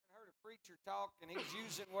preacher talk, and he's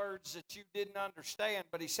using words that you didn't understand,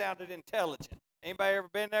 but he sounded intelligent. Anybody ever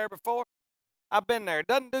been there before? I've been there. It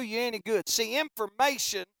doesn't do you any good. See,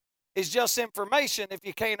 information is just information if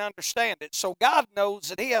you can't understand it. So God knows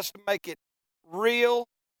that he has to make it real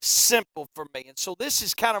simple for me. And so this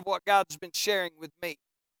is kind of what God's been sharing with me.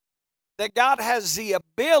 That God has the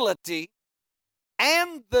ability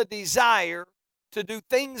and the desire to do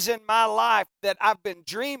things in my life that I've been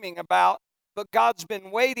dreaming about, but God's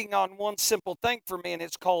been waiting on one simple thing for me, and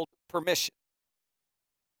it's called permission.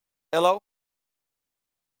 Hello?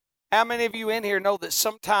 How many of you in here know that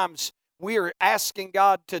sometimes we are asking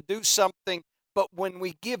God to do something, but when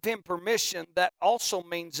we give him permission, that also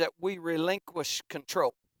means that we relinquish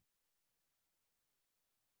control?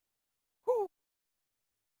 Whew.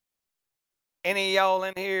 Any of y'all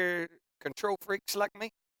in here control freaks like me?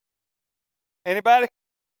 Anybody?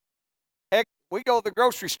 Heck, we go to the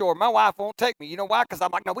grocery store. My wife won't take me. You know why? Because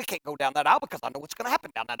I'm like, no, we can't go down that aisle because I know what's going to happen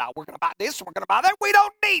down that aisle. We're going to buy this and we're going to buy that. We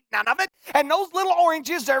don't need none of it. And those little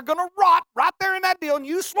oranges, they're going to rot right there in that deal. And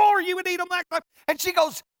you swore you would eat them that time. And she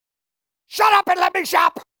goes, shut up and let me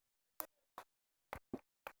shop.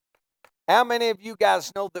 How many of you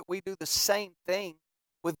guys know that we do the same thing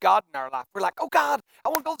with God in our life? We're like, oh, God, I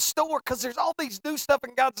want to go to the store because there's all these new stuff.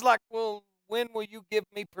 And God's like, well, when will you give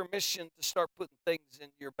me permission to start putting things in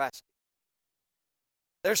your basket?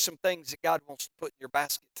 There's some things that God wants to put in your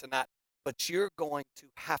basket tonight, but you're going to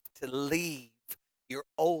have to leave your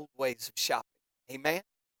old ways of shopping. Amen?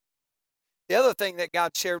 The other thing that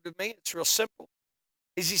God shared with me, it's real simple,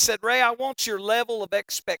 is he said, Ray, I want your level of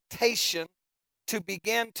expectation to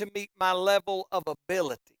begin to meet my level of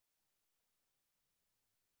ability.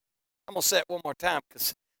 I'm going to say it one more time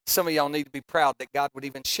because some of y'all need to be proud that God would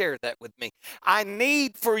even share that with me. I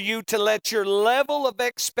need for you to let your level of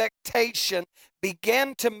expectation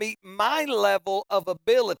begin to meet my level of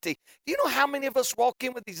ability. Do you know how many of us walk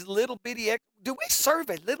in with these little bitty, do we serve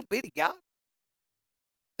a little bitty God?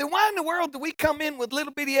 Then why in the world do we come in with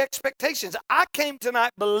little bitty expectations? I came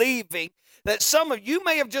tonight believing that some of you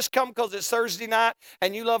may have just come because it's Thursday night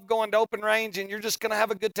and you love going to open range and you're just going to have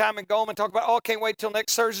a good time and go home and talk about, oh, I can't wait till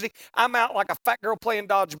next Thursday. I'm out like a fat girl playing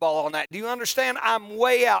dodgeball on that. Do you understand? I'm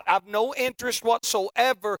way out. I've no interest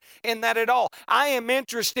whatsoever in that at all. I am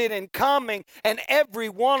interested in coming and every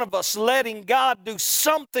one of us letting God do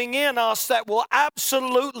something in us that will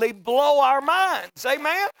absolutely blow our minds.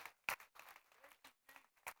 Amen?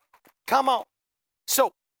 Come on.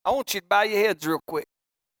 So, I want you to bow your heads real quick.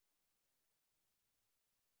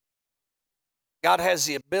 God has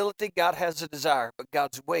the ability, God has a desire, but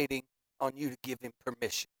God's waiting on you to give him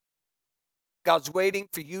permission. God's waiting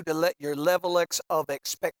for you to let your level of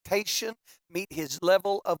expectation meet his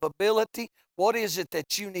level of ability. What is it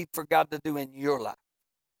that you need for God to do in your life?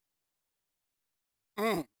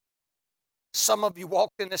 Some of you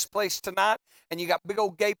walked in this place tonight and you got big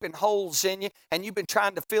old gaping holes in you and you've been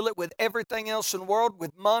trying to fill it with everything else in the world,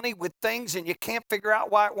 with money, with things, and you can't figure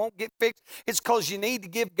out why it won't get fixed. It's because you need to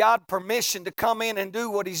give God permission to come in and do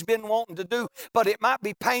what he's been wanting to do, but it might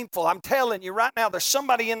be painful. I'm telling you right now, there's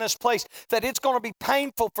somebody in this place that it's going to be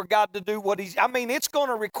painful for God to do what it's going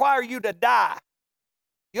to require you to die.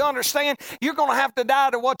 You understand? You're going to have to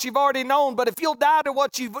die to what you've already known. But if you'll die to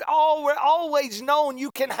what you've always known, you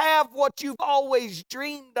can have what you've always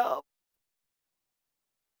dreamed of.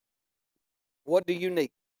 What do you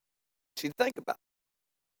need? See, think about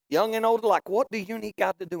it. Young and old alike, what do you need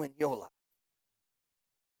God to do in your life?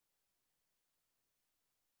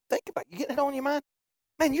 Think about it. You getting it on your mind?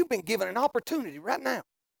 Man, you've been given an opportunity right now.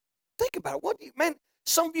 Think about it. Man,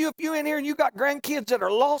 some of you, if you're in here and you got grandkids that are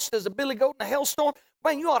lost as a billy goat in a hailstorm,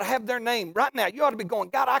 man, you ought to have their name right now. You ought to be going,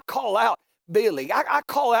 God, I call out Billy. I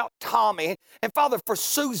call out Tommy. And Father, for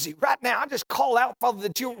Susie, right now, I just call out, Father,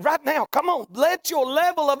 that you, right now, come on, let your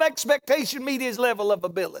level of expectation meet his level of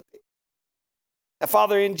ability. Now,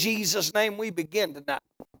 Father, in Jesus' name, we begin tonight.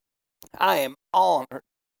 I am honored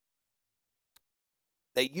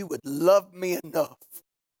that you would love me enough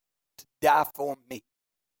to die for me.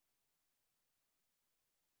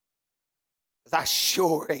 I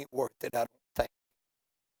sure ain't worth it, I don't think.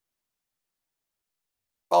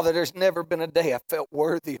 Father, there's never been a day I felt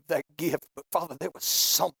worthy of that gift, but Father, there was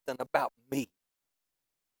something about me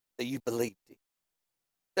that you believed in.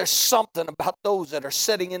 There's something about those that are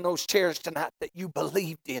sitting in those chairs tonight that you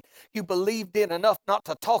believed in. You believed in enough not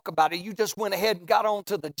to talk about it. You just went ahead and got on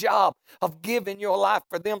to the job of giving your life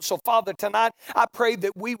for them. So, Father, tonight, I pray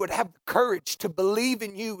that we would have the courage to believe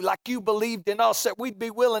in you like you believed in us, that we'd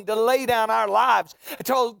be willing to lay down our lives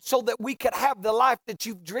so that we could have the life that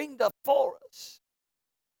you've dreamed of for us.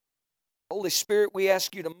 Holy Spirit, we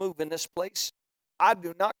ask you to move in this place. I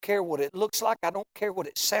do not care what it looks like. I don't care what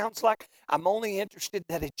it sounds like. I'm only interested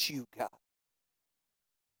that it's you, God.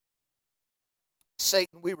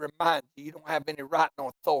 Satan, we remind you, you don't have any right nor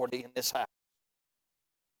authority in this house.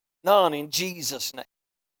 None in Jesus' name.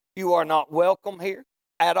 You are not welcome here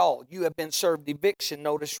at all. You have been served eviction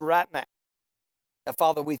notice right now. Now,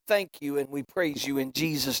 Father, we thank you and we praise you in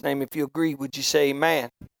Jesus' name. If you agree, would you say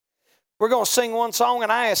amen? We're going to sing one song,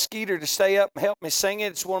 and I asked Skeeter to stay up and help me sing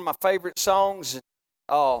it. It's one of my favorite songs.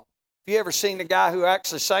 If you ever seen a guy who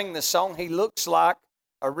actually sang this song, he looks like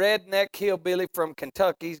a redneck hillbilly from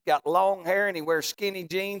Kentucky. He's got long hair and he wears skinny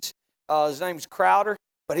jeans. His name's Crowder,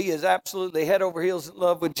 but he is absolutely head over heels in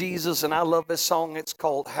love with Jesus, and I love this song. It's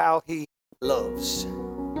called How He Loves.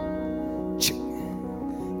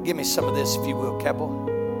 Give me some of this, if you will, Keppel.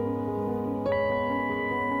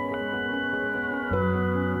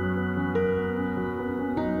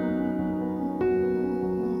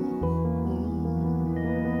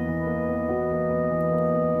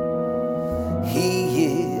 He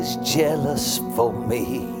is jealous for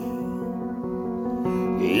me.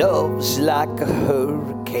 Love's like a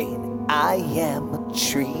hurricane. I am a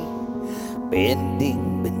tree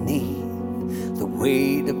bending beneath the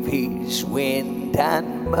weight of his wind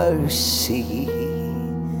and mercy.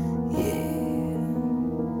 Yeah.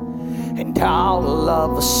 And all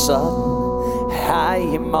of a sudden I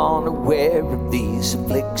am unaware of these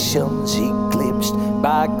afflictions eclipsed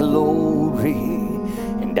by glory.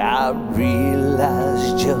 And I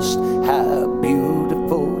realize just how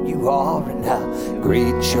beautiful you are and how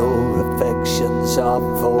great your affections are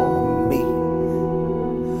for me.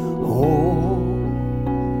 Oh,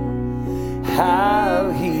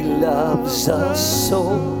 how he loves us so.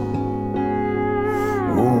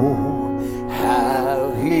 Oh,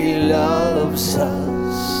 how he loves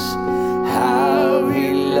us. How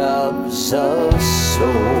he loves us so.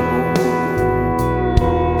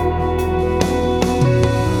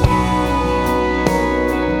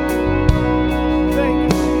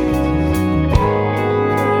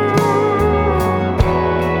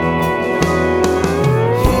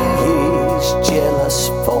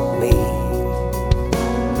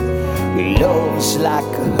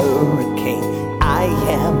 Like a hurricane, I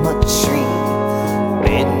am a tree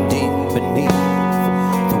bending beneath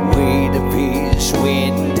the weight of his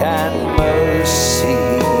wind and mercy.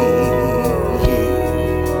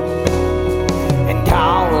 And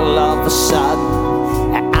all of a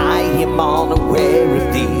sudden I am unaware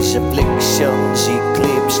of these afflictions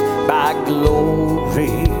eclipsed by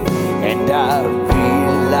glory. And I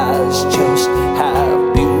realize just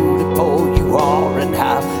how beautiful you are and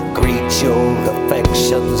how great your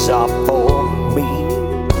affections are for me.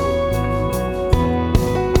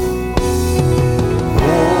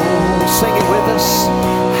 Oh, sing it with us.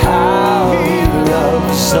 How he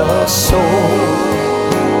loves us so.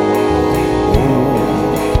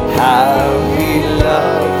 Oh, how he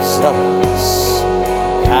loves us.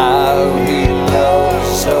 How he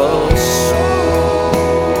loves us so.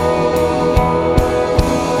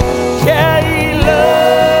 Yeah, he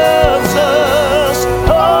loves us.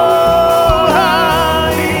 Oh,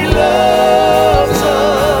 how he loves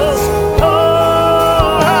us.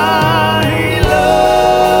 Oh, how he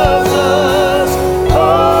loves us.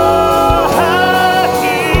 Oh, how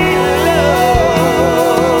he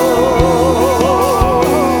loves.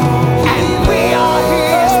 And we are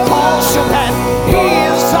his portion, and he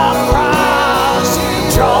is our prize,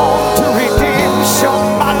 drawn to redemption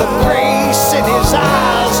by the grace in his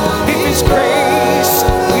eyes. If his grace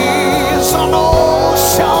is an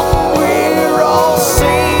ocean, we're all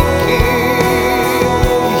sinking.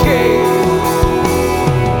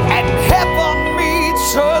 Yeah. And heaven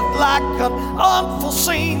meets earth like an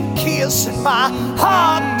unforeseen kiss, and my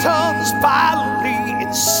heart turns violently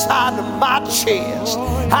inside of my chest.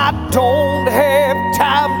 I don't have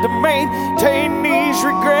time to maintain these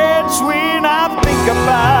regrets when I think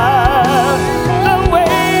about the way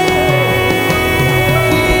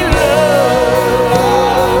he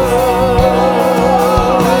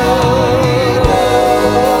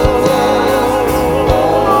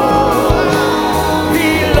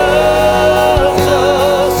loves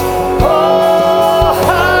us. Oh,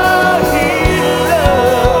 how he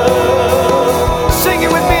loves. Sing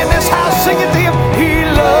it with me in this house. Sing it to him. He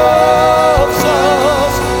loves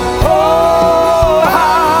us. Oh,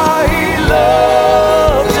 how he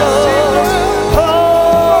loves us.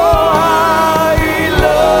 Oh, how he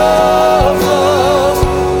loves us.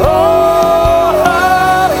 Oh,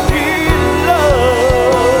 how he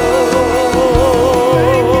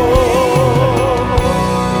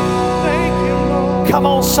loves. Come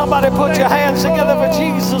on, somebody put your hands together for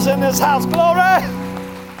Jesus in this house. Glory.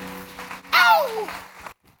 Ow!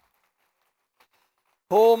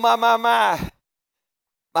 Oh, my, my, my.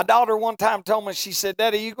 My daughter one time told me, she said,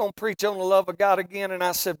 Daddy, you going to preach on the love of God again? And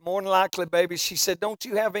I said, more than likely, baby. She said, don't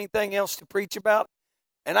you have anything else to preach about?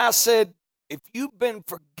 And I said, if you've been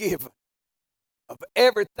forgiven of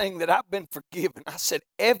everything that I've been forgiven, I said,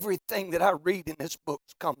 everything that I read in this book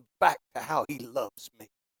comes back to how he loves me.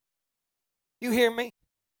 You hear me?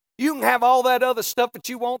 You can have all that other stuff that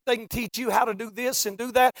you want. They can teach you how to do this and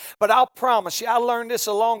do that. But I'll promise you, I learned this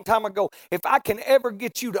a long time ago. If I can ever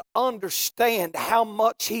get you to understand how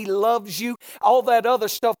much he loves you, all that other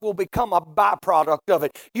stuff will become a byproduct of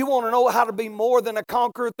it. You want to know how to be more than a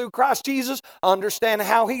conqueror through Christ Jesus? Understand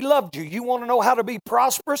how he loved you. You want to know how to be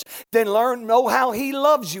prosperous? Then know how he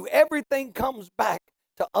loves you. Everything comes back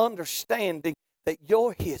to understanding that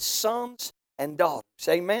you're his sons and daughters.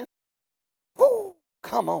 Amen? Woo!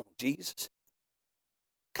 Come on, Jesus.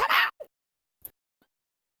 Come on.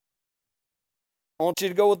 I want you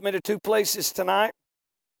to go with me to two places tonight.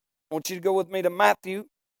 I want you to go with me to Matthew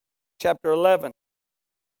chapter 11.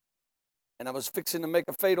 And I was fixing to make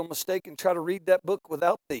a fatal mistake and try to read that book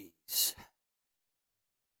without these.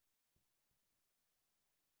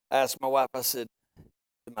 I asked my wife, I said,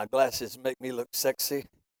 do my glasses make me look sexy?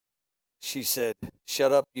 She said,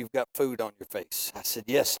 shut up, you've got food on your face. I said,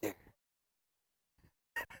 yes, dear.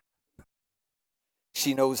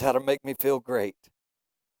 She knows how to make me feel great.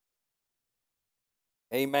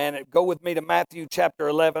 Amen. Go with me to Matthew chapter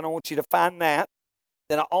 11. I want you to find that.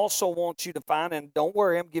 Then I also want you to find, and don't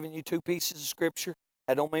worry, I'm giving you two pieces of scripture.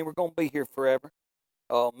 That don't mean we're going to be here forever.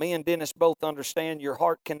 Me and Dennis both understand your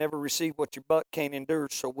heart can never receive what your butt can't endure,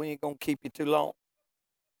 so we ain't going to keep you too long.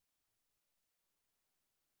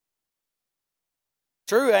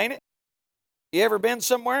 True, ain't it? You ever been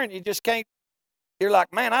somewhere and you just can't? You're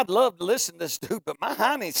like, man, I'd love to listen to this dude, but my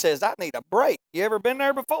honey says I need a break. You ever been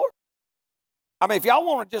there before? I mean, if y'all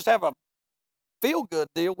want to just have a feel-good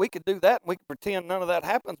deal, we could do that and we could pretend none of that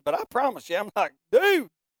happens. But I promise you, I'm like, dude,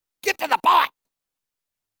 get to the point.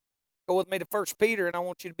 Go with me to 1 Peter, and I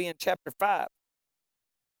want you to be in chapter 5.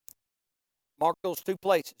 Mark those two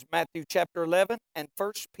places, Matthew chapter 11 and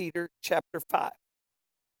 1 Peter chapter 5.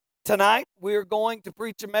 Tonight, we're going to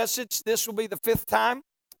preach a message. This will be the 5th time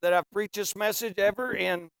that I've preached this message ever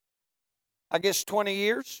in, I guess, 20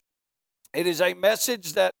 years. It is a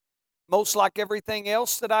message that, most like everything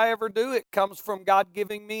else that I ever do, it comes from God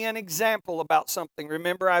giving me an example about something.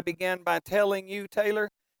 Remember, I began by telling you, Taylor,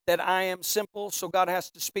 that I am simple, so God has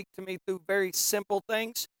to speak to me through very simple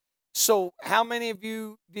things. So how many of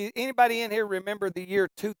you, anybody in here remember the year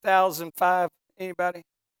 2005? Anybody?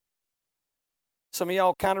 Some of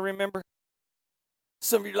y'all kind of remember?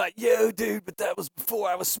 Some of you are like, yo, dude, but that was before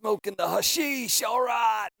I was smoking the hashish, all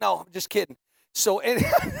right. No, I'm just kidding. So,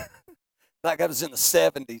 like I was in the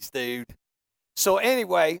 70s, dude. So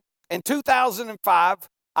anyway, in 2005,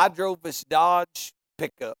 I drove this Dodge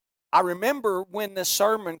pickup. I remember when this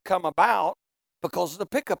sermon come about because of the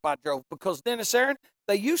pickup I drove. Because, Dennis Aaron,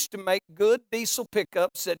 they used to make good diesel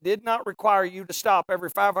pickups that did not require you to stop every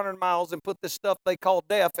 500 miles and put this stuff they call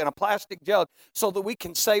DEF in a plastic jug so that we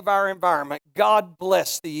can save our environment. God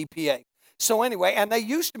bless the EPA. So anyway, and they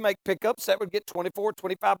used to make pickups that would get 24,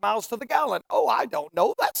 25 miles to the gallon. Oh, I don't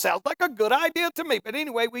know. That sounds like a good idea to me. But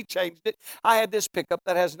anyway, we changed it. I had this pickup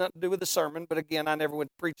that has nothing to do with the sermon. But again, I never went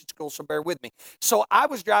to preaching school, so bear with me. So I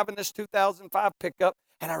was driving this 2005 pickup,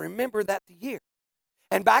 and I remember that the year.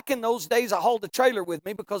 And back in those days, I hauled a trailer with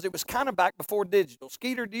me because it was kind of back before digital.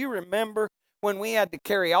 Skeeter, do you remember when we had to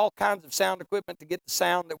carry all kinds of sound equipment to get the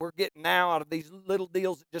sound that we're getting now out of these little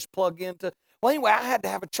deals that just plug into? Well, anyway, I had to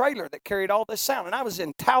have a trailer that carried all this sound, and I was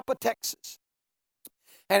in Talpa, Texas.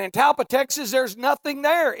 And in Talpa, Texas, there's nothing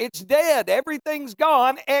there. It's dead. Everything's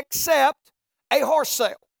gone except a horse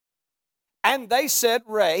sale. And they said,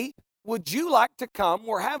 Ray, would you like to come?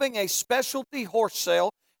 We're having a specialty horse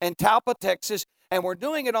sale in Talpa, Texas, and we're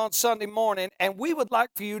doing it on Sunday morning, and we would like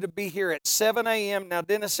for you to be here at 7 a.m. Now,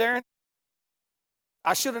 Dennis Aaron,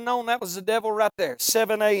 I should have known that was the devil right there,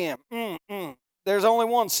 7 a.m. There's only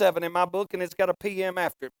one 7 in my book, and it's got a p.m.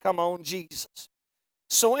 after it. Come on, Jesus.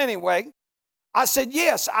 So anyway, I said,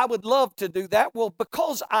 yes, I would love to do that. Well,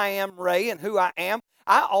 because I am Ray and who I am,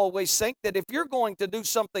 I always think that if you're going to do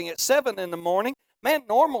something at 7 in the morning, man,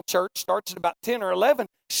 normal church starts at about 10 or 11.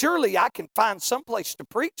 Surely I can find someplace to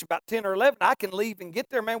preach about 10 or 11. I can leave and get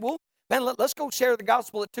there, man. Well, man, let's go share the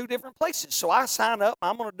gospel at 2 different places. So I sign up.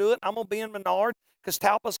 I'm going to do it. I'm going to be in Menard because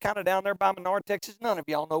Talpa's kind of down there by Menard, Texas. None of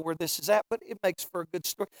y'all know where this is at, but it makes for a good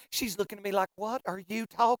story. She's looking at me like, what are you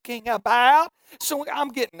talking about? So I'm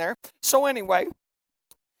getting there. So anyway,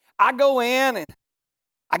 I go in and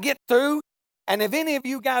I get through. And have any of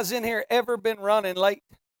you guys in here ever been running late?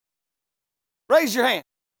 Raise your hand.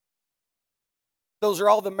 Those are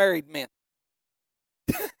all the married men.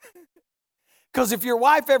 Because if your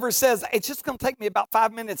wife ever says, it's just going to take me about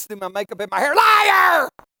 5 minutes to do my makeup and my hair, liar!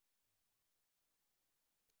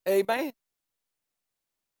 Amen.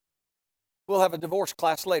 We'll have a divorce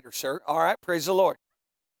class later, sir. All right, praise the Lord.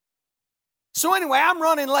 So anyway, I'm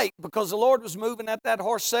running late because the Lord was moving at that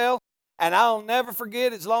horse sale. And I'll never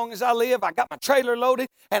forget, as long as I live, I got my trailer loaded,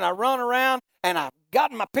 and I run around, and I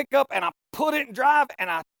got in my pickup, and I put it in drive,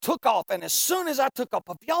 and I took off. And as soon as I took off,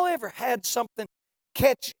 have y'all ever had something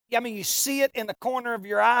catch? I mean, you see it in the corner of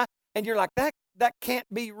your eye, and you're like, that can't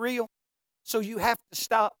be real. So you have to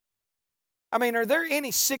stop. I mean, are there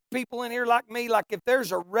any sick people in here like me? Like if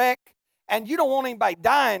there's a wreck, and you don't want anybody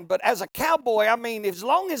dying, but as a cowboy, I mean, as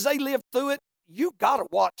long as they live through it, you got to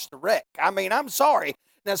watch the wreck. I mean, I'm sorry.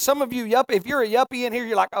 Now, some of you, if you're a yuppie in here,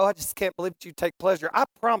 you're like, oh, I just can't believe that you take pleasure. I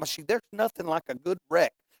promise you, there's nothing like a good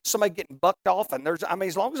wreck. Somebody getting bucked off, and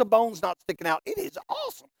as long as a bone's not sticking out, it is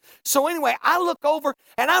awesome. So anyway, I look over,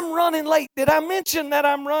 and I'm running late. Did I mention that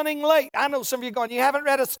I'm running late? I know some of you going, you haven't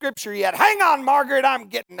read a scripture yet. Hang on, Margaret, I'm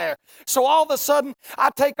getting there. So all of a sudden,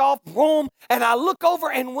 I take off, boom, and I look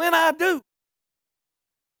over, and when I do,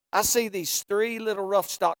 I see these 3 little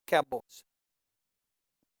rough stock cowboys.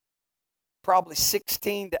 Probably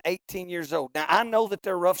 16 to 18 years old. Now, I know that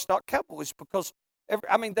they're rough stock cowboys because,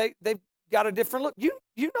 they've got a different look. You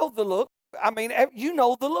know the look. You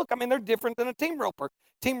know the look. I mean, they're different than a team roper.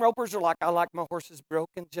 Team ropers are like, I like my horses broke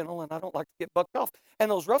and gentle, and I don't like to get bucked off. And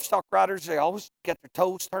those rough stock riders, they always get their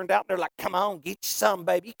toes turned out, and they're like, come on, get you some,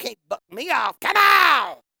 baby. You can't buck me off. Come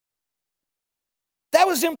on! That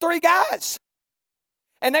was them 3 guys.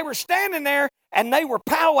 And they were standing there, and they were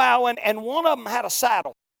powwowing, and one of them had a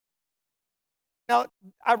saddle. Now,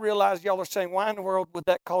 I realize y'all are saying, why in the world would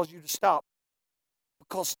that cause you to stop?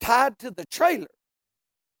 Because tied to the trailer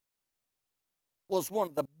was one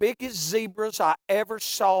of the biggest zebras I ever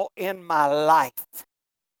saw in my life.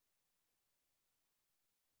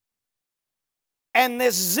 And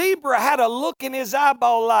this zebra had a look in his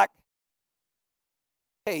eyeball like,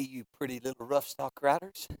 hey, you pretty little rough stock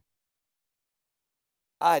riders,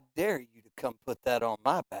 I dare you to come put that on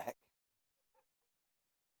my back.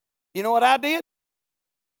 You know what I did?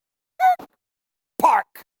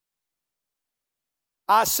 Park.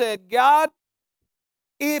 I said, God,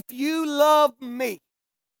 if you love me,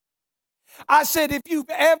 I said, if you've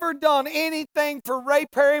ever done anything for Ray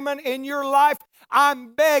Perryman in your life,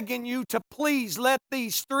 I'm begging you to please let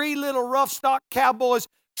these 3 little rough stock cowboys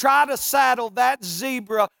try to saddle that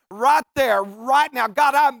zebra right there, right now.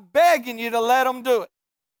 God, I'm begging you to let them do it.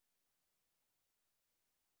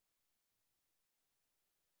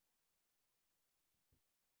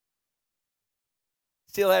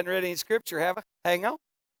 Still hadn't read any scripture, have I? Hang on.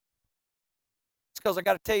 It's because I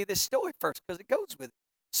got to tell you this story first because it goes with it.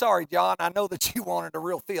 Sorry, John, I know that you wanted a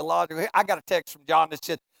real theological. I got a text from John that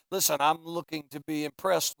said, listen, I'm looking to be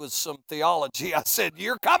impressed with some theology. I said,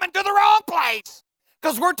 you're coming to the wrong place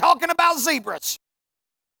because we're talking about zebras.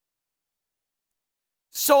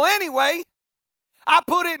 So anyway, I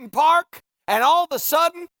put it in park, and all of a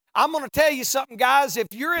sudden, I'm going to tell you something, guys. If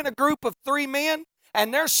you're in a group of 3 men,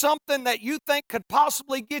 and there's something that you think could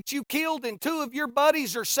possibly get you killed, and 2 of your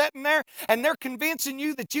buddies are sitting there, and they're convincing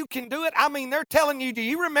you that you can do it. I mean, they're telling you, do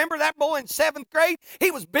you remember that boy in 7th grade? He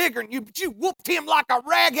was bigger than you, but you whooped him like a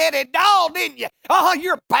rag-headed dog, didn't you? Oh,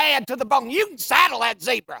 you're bad to the bone. You can saddle that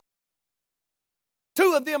zebra.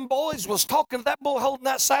 2 of them boys was talking to that boy holding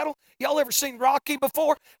that saddle. Y'all ever seen Rocky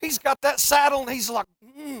before? He's got that saddle, and he's like,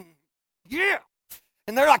 yeah.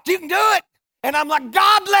 And they're like, you can do it. And I'm like,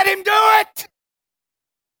 God, let him do it.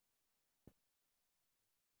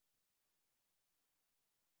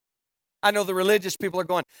 I know the religious people are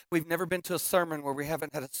going, we've never been to a sermon where we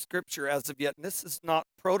haven't had a scripture as of yet. And this is not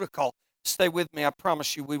protocol. Stay with me. I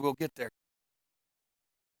promise you we will get there.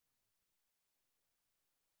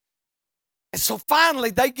 And so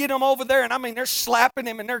finally they get him over there, and I mean, they're slapping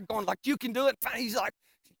him, and they're going like, you can do it. He's like,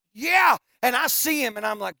 yeah. And I see him, and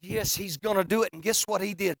I'm like, yes, he's going to do it. And guess what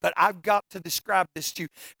he did? But I've got to describe this to you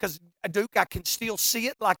because, Duke, I can still see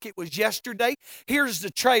it like it was yesterday. Here's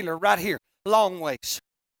the trailer right here, long ways.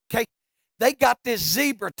 Okay? They got this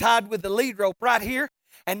zebra tied with the lead rope right here,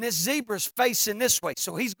 and this zebra's facing this way.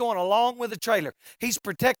 So he's going along with the trailer. He's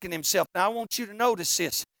protecting himself. Now, I want you to notice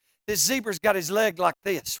this. This zebra's got his leg like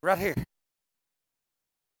this, right here.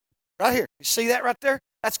 Right here. You see that right there?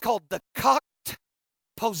 That's called the cocked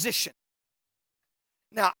position.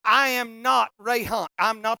 Now, I am not Ray Hunt.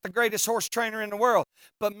 I'm not the greatest horse trainer in the world.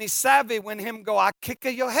 But me savvy when him go, I kick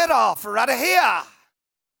your head off right here.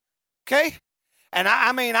 Okay? And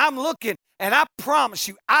I mean, I'm looking, And I promise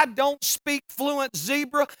you, I don't speak fluent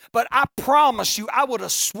zebra, but I promise you, I would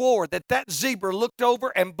have swore that that zebra looked over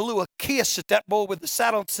and blew a kiss at that boy with the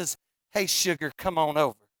saddle and says, "Hey, sugar, come on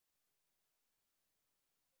over."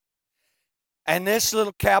 And this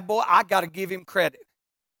little cowboy, I got to give him credit.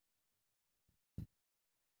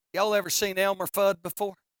 Y'all ever seen Elmer Fudd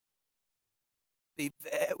before? Be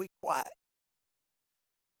very quiet.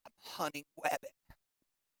 I'm hunting rabbit.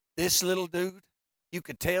 This little dude, you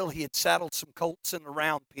could tell he had saddled some colts in the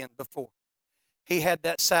round pen before. He had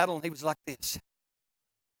that saddle and he was like this.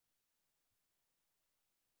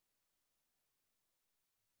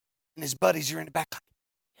 And his buddies are in the back like,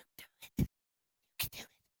 "You can do it. You can do it.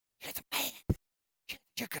 You're the man.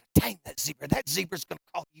 You're going to tame that zebra. That zebra's going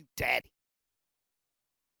to call you daddy."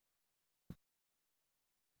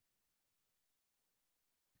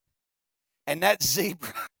 And that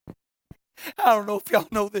zebra, I don't know if y'all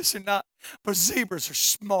know this or not, but zebras are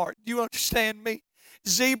smart. Do you understand me?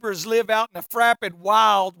 Zebras live out in the frapid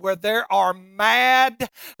wild where there are mad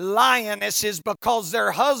lionesses because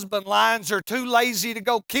their husband lions are too lazy to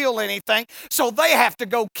go kill anything, so they have to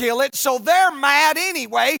go kill it. So they're mad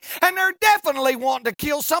anyway, and they're definitely wanting to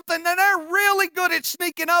kill something, and they're really good at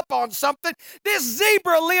sneaking up on something. This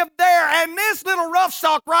zebra lived there, and this little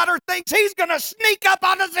roughstock rider thinks he's going to sneak up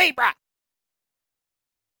on the zebra.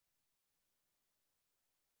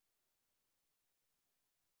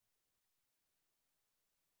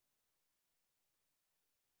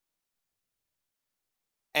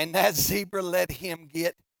 And that zebra let him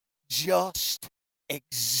get just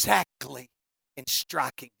exactly in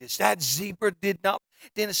striking distance. That zebra did not,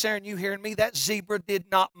 Dennis Aaron, you hearing me? That zebra did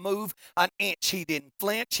not move an inch. He didn't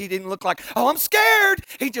flinch. He didn't look like, "Oh, I'm scared."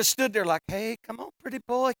 He just stood there like, "Hey, come on, pretty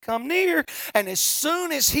boy, come near." And as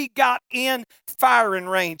soon as he got in firing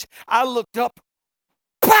range, I looked up,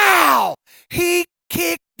 pow! He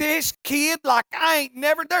kicked this kid like I ain't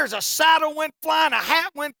never. There's a saddle went flying, a hat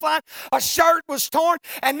went flying, a shirt was torn,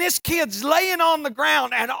 and this kid's laying on the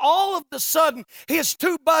ground, and all of a sudden, his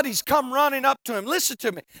two buddies come running up to him. Listen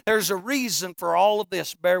to me. There's a reason for all of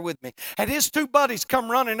this. Bear with me. And his two buddies come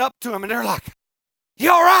running up to him, and they're like,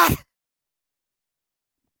 "You all right?"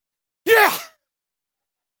 "Yeah."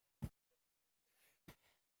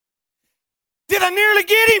 "Did I nearly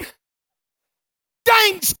get him?"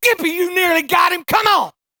 "Dang, Skippy, you nearly got him. Come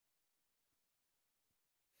on."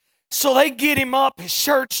 So they get him up, his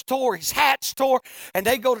shirt's tore, his hat's tore, and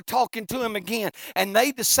they go to talking to him again. And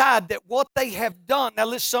they decide that what they have done. Now,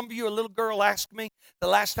 listen, some of you, a little girl asked me the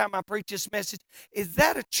last time I preached this message, "Is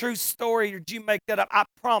that a true story or did you make that up?" I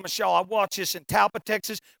promise y'all, I watched this in Talpa,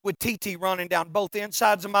 Texas with TT running down both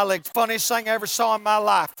insides of my legs. Funniest thing I ever saw in my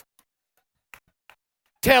life.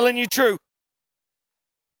 Telling you true.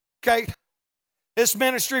 Okay? This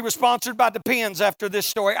ministry was sponsored by Depends after this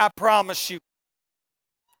story, I promise you.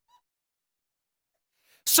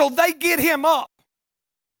 So they get him up.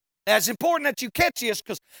 Now, it's important that you catch this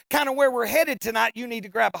because kind of where we're headed tonight, you need to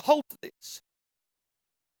grab a hold of this.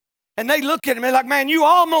 And they look at him and they're like, "Man, you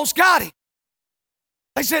almost got him."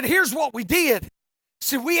 They said, "Here's what we did.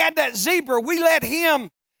 See, we had that zebra. We let him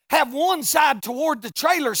have one side toward the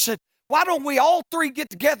trailer. Said, why don't we all three get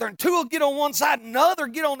together and two will get on one side and the other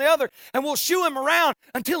get on the other, and we'll shoo him around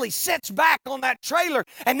until he sits back on that trailer,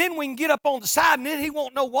 and then we can get up on the side and then he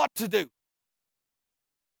won't know what to do."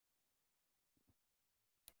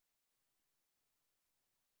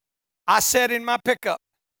 I sat in my pickup,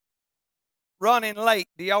 running late.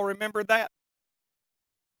 Do y'all remember that?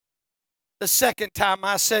 The second time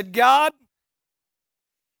I said, "God,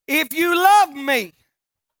 if you love me,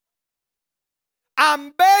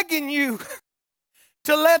 I'm begging you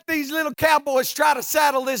to let these little cowboys try to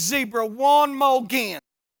saddle this zebra one more again."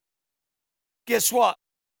 Guess what?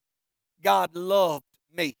 God loved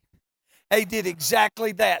me. They did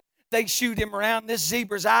exactly that. They shoot him around. This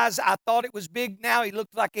zebra's eyes, I thought it was big. Now he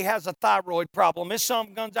looks like he has a thyroid problem. This son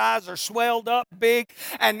of a gun's eyes are swelled up big,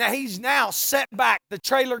 and he's now set back. The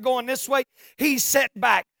trailer going this way, he's set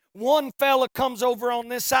back. One fella comes over on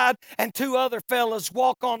this side, and two other fellas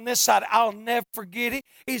walk on this side. I'll never forget it.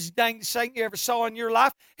 He's the dangest thing you ever saw in your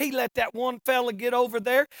life. He let that one fella get over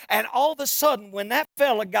there, and all of a sudden, when that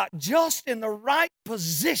fella got just in the right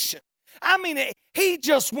position, I mean, he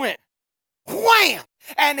just went wham!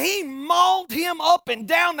 And he mauled him up and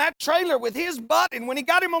down that trailer with his butt. And when he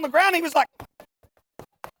got him on the ground, he was like,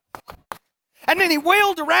 And then he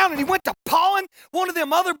wheeled around and he went to pawing. One of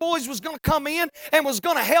them other boys was going to come in and was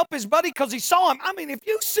going to help his buddy because he saw him. I mean, if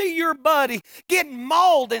you see your buddy getting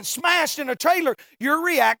mauled and smashed in a trailer, your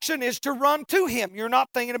reaction is to run to him. You're not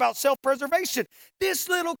thinking about self-preservation. This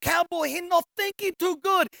little cowboy, he not thinking too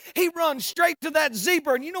good. He runs straight to that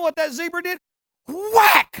zebra. And you know what that zebra did?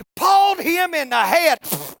 Whack! Pawed him in the head.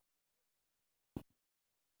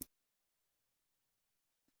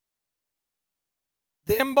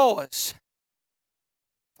 Them boys,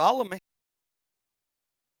 follow me.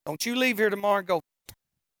 Don't you leave here tomorrow and go,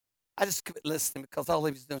 I just quit listening because all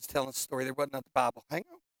he was doing was telling a story. There wasn't the Bible. Hang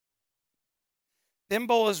on. Them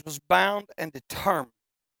boys was bound and determined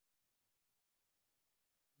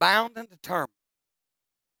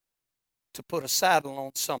to put a saddle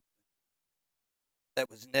on something that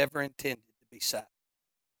was never intended to be saddled.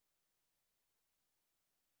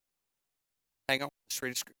 Hang on, let's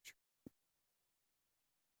read a scripture.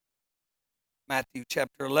 Matthew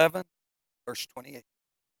chapter 11, verse 28.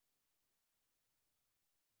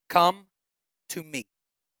 Come to me,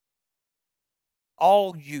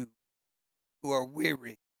 all you who are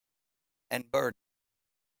weary and burdened,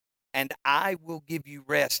 and I will give you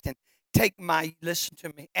rest. And listen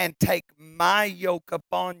to me, and take my yoke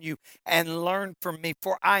upon you and learn from me,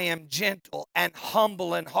 for I am gentle and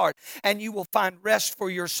humble in heart, and you will find rest for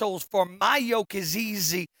your souls. For my yoke is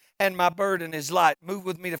easy and my burden is light. Move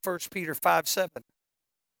with me to 1 Peter 5:7.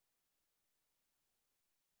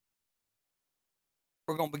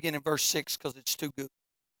 We're going to begin in verse 6 because it's too good.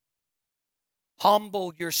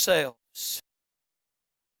 Humble yourselves,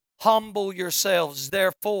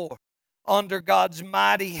 therefore, under God's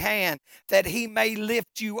mighty hand, that he may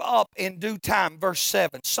lift you up in due time. Verse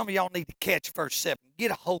 7. Some of y'all need to catch verse 7.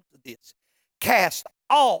 Get a hold of this. Cast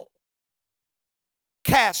all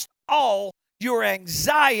your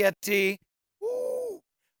anxiety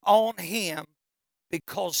on him,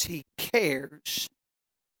 because he cares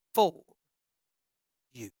for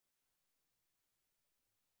you.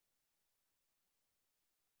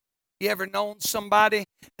 You ever known somebody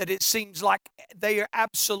that it seems like they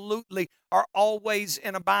are always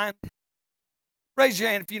in a bind? Raise your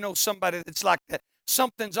hand if you know somebody that's like that.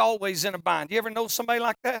 Something's always in a bind. You ever know somebody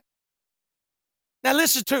like that? Now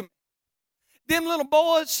listen to me. Them little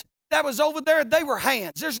boys that was over there, they were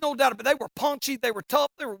hands. There's no doubt about it. They were punchy. They were tough.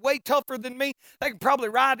 They were way tougher than me. They could probably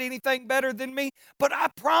ride anything better than me. But I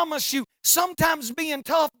promise you, sometimes being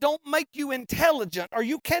tough don't make you intelligent. Are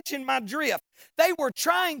you catching my drift? They were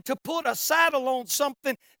trying to put a saddle on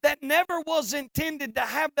something that never was intended to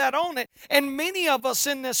have that on it. And many of us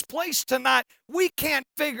in this place tonight, we can't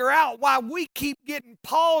figure out why we keep getting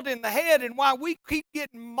pawed in the head and why we keep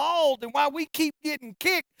getting mauled and why we keep getting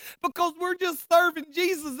kicked, because we're just serving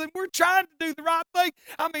Jesus and we're trying to do the right thing.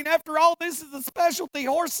 I mean, after all, this is a specialty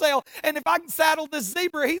horse sale, and if I can saddle this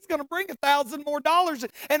zebra, he's going to bring $1,000 more.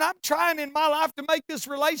 And I'm trying in my life to make this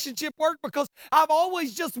relationship work because I've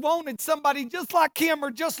always just wanted somebody just like him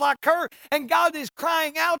or just like her, and God is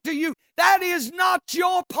crying out to you, that is not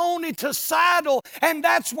your pony to saddle, and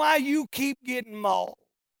that's why you keep getting mauled.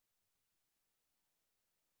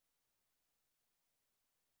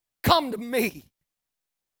 Come to me,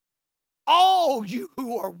 all you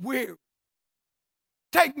who are weary.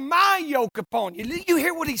 Take my yoke upon you. You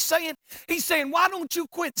hear what he's saying? He's saying, why don't you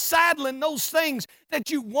quit saddling those things that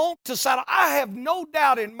you want to saddle? I have no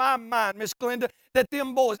doubt in my mind, Miss Glenda, that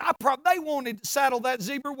them boys, they wanted to saddle that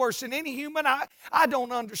zebra worse than any human. I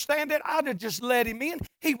don't understand it. I'd have just let him in.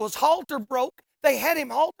 He was halter broke. They had him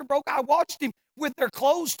halter broke. I watched him with their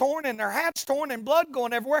clothes torn and their hats torn and blood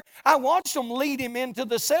going everywhere. I watched them lead him into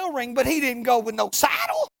the cell ring, but he didn't go with no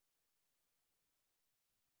saddle.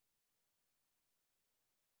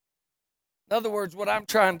 In other words, what I'm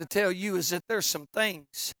trying to tell you is that there's some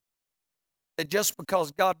things that just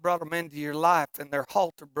because God brought them into your life and their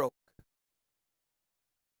halter broke,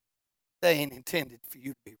 they ain't intended for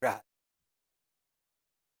you to be right.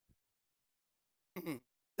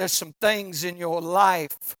 There's some things in your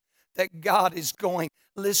life that God is going,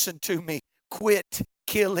 listen to me, quit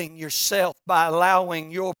killing yourself by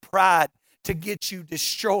allowing your pride to get you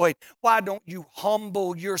destroyed. Why don't you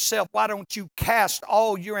humble yourself? Why don't you cast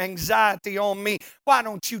all your anxiety on me? Why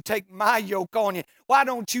don't you take my yoke on you? Why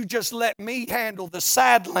don't you just let me handle the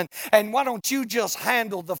saddling? And why don't you just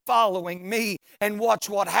handle the following me and watch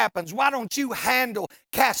what happens? Why don't you handle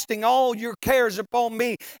casting all your cares upon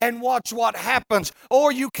me and watch what happens?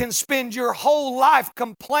 Or you can spend your whole life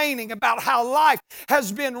complaining about how life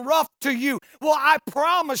has been rough to you. Well, I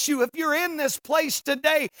promise you, if you're in this place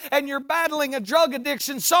today and you're battling a drug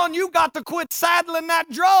addiction, son, you got to quit saddling that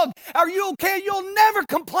drug. Are you okay? You'll never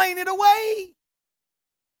complain it away.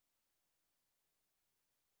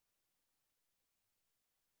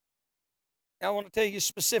 Now, I want to tell you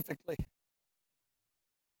specifically,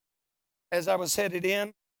 as I was headed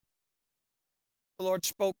in, the Lord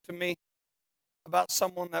spoke to me about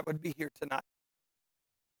someone that would be here tonight.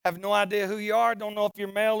 Have no idea who you are. Don't know if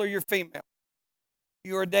you're male or you're female.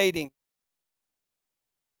 You are dating.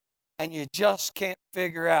 And you just can't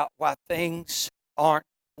figure out why things aren't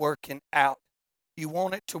working out. You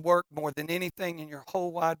want it to work more than anything in your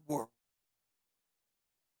whole wide world.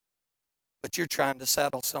 But you're trying to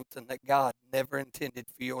settle something that God never intended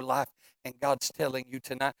for your life. And God's telling you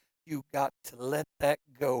tonight, you got to let that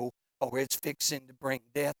go, or it's fixing to bring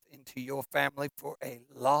death into your family for a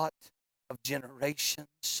lot of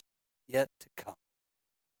generations yet to come.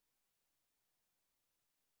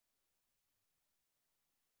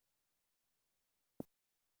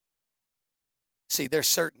 See, there's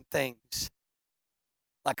certain things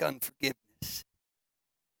like unforgiveness.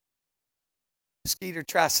 Skeeter,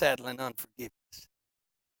 try saddling unforgiveness.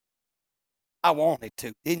 I wanted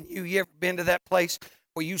to. Didn't you? You ever been to that place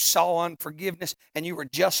where you saw unforgiveness and you were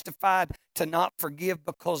justified to not forgive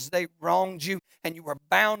because they wronged you, and you were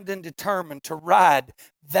bound and determined to ride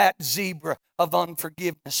that zebra of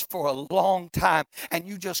unforgiveness for a long time, and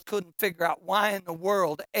you just couldn't figure out why in the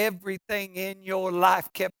world everything in your life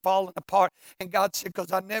kept falling apart. And God said,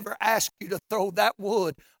 because I never asked you to throw that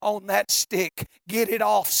wood on that stick. Get it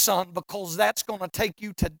off, son, because that's going to take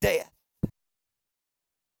you to death.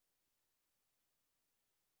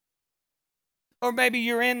 Or maybe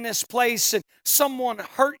you're in this place and someone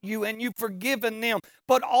hurt you and you've forgiven them,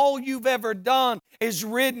 but all you've ever done is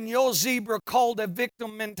ridden your zebra called a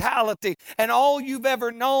victim mentality, and all you've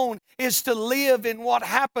ever known is to live in what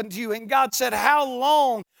happened to you. And God said, how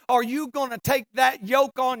long are you going to take that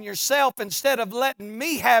yoke on yourself instead of letting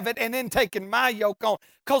me have it and then taking my yoke on?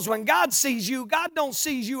 Because when God sees you, God don't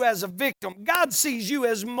see you as a victim. God sees you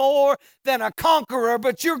as more than a conqueror,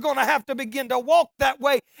 but you're going to have to begin to walk that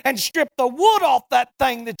way and strip the wood off that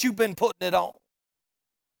thing that you've been putting it on.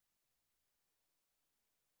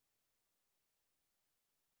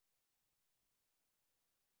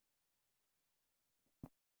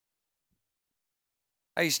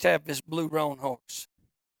 I used to have this blue roan horse.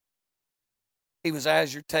 He was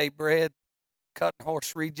Azure Tay bred, cutting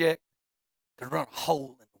horse reject, could run a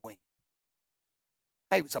hole in the wind.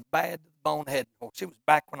 He was a bad bonehead horse. It was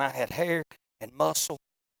back when I had hair and muscle.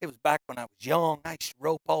 It was back when I was young. I used to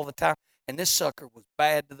rope all the time. And this sucker was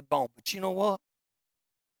bad to the bone. But you know what?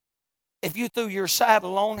 If you threw your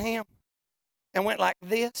saddle on him and went like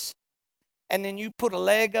this, and then you put a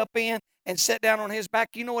leg up in and sat down on his back,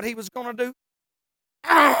 you know what he was going to do?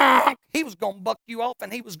 He was going to buck you off,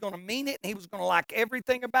 and he was going to mean it, and he was going to like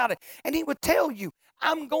everything about it. And he would tell you,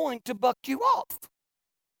 I'm going to buck you off.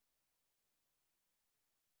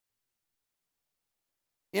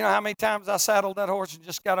 You know how many times I saddled that horse and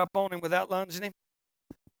just got up on him without lunging him?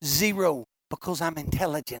 Zero, because I'm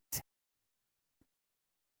intelligent.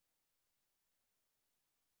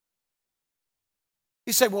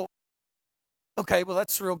 You say, well, okay, well,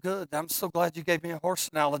 that's real good. I'm so glad you gave me a horse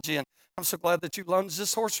analogy, and I'm so glad that you lunged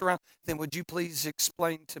this horse around. Then would you please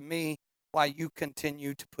explain to me why you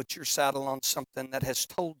continue to put your saddle on something that has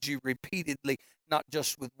told you repeatedly, not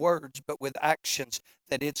just with words, but with actions,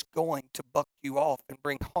 that it's going to buck you off and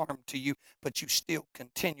bring harm to you, but you still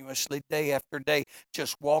continuously, day after day,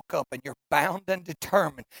 just walk up and you're bound and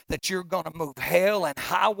determined that you're going to move hell and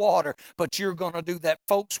high water, but you're going to do that.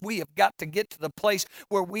 Folks, we have got to get to the place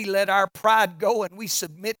where we let our pride go and we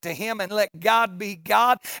submit to Him and let God be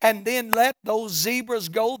God, and then let those zebras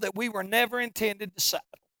go that we were never intended to saddle.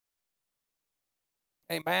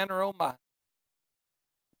 Amen or oh my.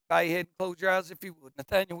 Bow your head and close your eyes if you would.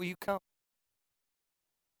 Nathaniel, will you come?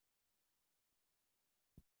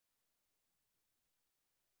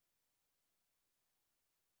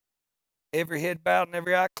 Every head bowed and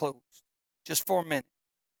every eye closed. Just for a minute.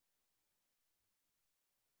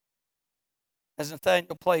 As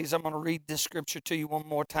Nathaniel plays, I'm going to read this scripture to you one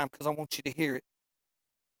more time because I want you to hear it.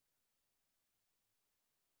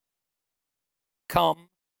 Come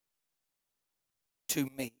to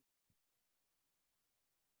me.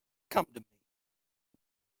 Come to me.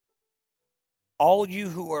 All you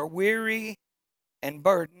who are weary and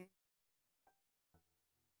burdened,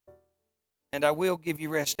 and I will give you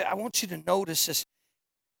rest. I want you to notice this.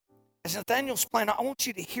 As Nathaniel's playing, I want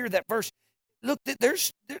you to hear that verse. Look,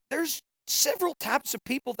 there's several types of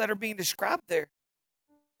people that are being described there.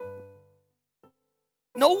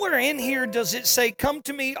 Nowhere in here does it say, come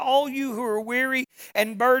to me, all you who are weary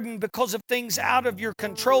and burdened because of things out of your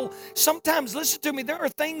control. Sometimes, listen to me, there are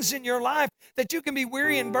things in your life that you can be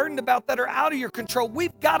weary and burdened about that are out of your control.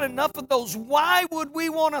 We've got enough of those. Why would we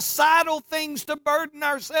want to sidle things to burden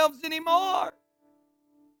ourselves anymore?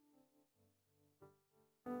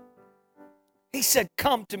 He said,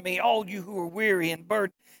 come to me, all you who are weary and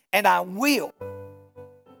burdened, and I will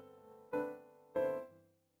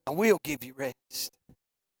give you rest.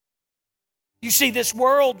 You see, this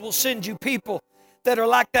world will send you people that are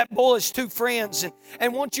like that boy's two friends.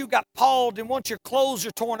 And once you got pawed and once your clothes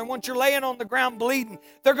are torn and once you're laying on the ground bleeding,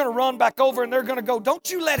 they're going to run back over and they're going to go,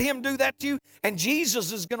 don't you let him do that to you. And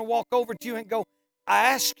Jesus is going to walk over to you and go, I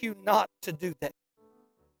ask you not to do that.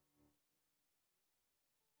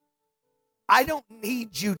 I don't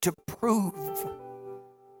need you to prove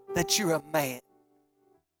that you're a man.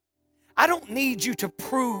 I don't need you to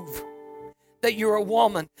prove that you're a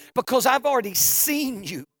woman, because I've already seen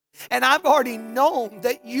you and I've already known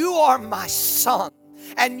that you are my son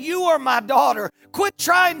and you are my daughter. Quit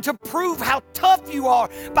trying to prove how tough you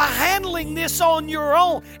are by handling this on your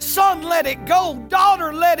own. Son, let it go.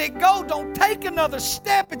 Daughter, let it go. Don't take another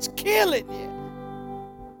step. It's killing you.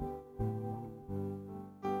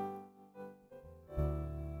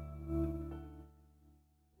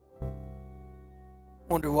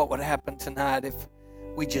 Wonder what would happen tonight if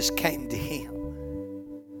we just came to Him.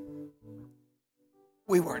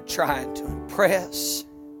 We weren't trying to impress,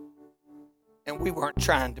 and we weren't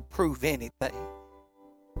trying to prove anything.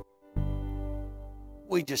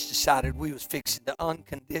 We just decided we was fixing to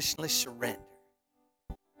unconditionally surrender.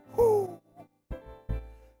 Woo.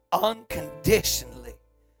 Unconditionally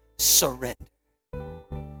surrender.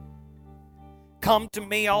 Come to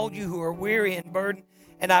me, all you who are weary and burdened,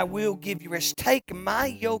 and I will give you rest. Take my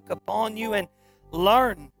yoke upon you and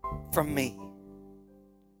learn from me.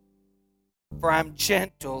 For I'm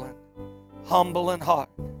gentle and humble in heart,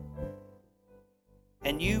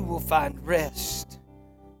 and you will find rest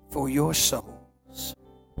for your souls.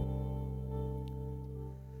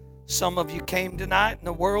 Some of you came tonight in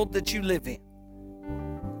the world that you live in.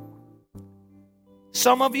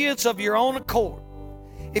 Some of you, it's of your own accord.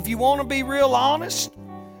 If you want to be real honest,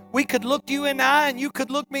 we could look you in the eye and you could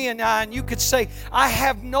look me in the eye and you could say, I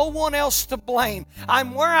have no one else to blame.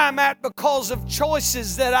 I'm where I'm at because of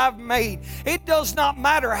choices that I've made. It does not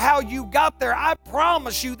matter how you got there. I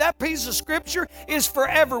promise you that piece of scripture is for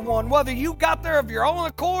everyone, whether you got there of your own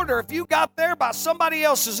accord or if you got there by somebody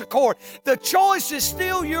else's accord. The choice is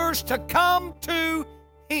still yours to come to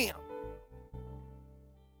Him.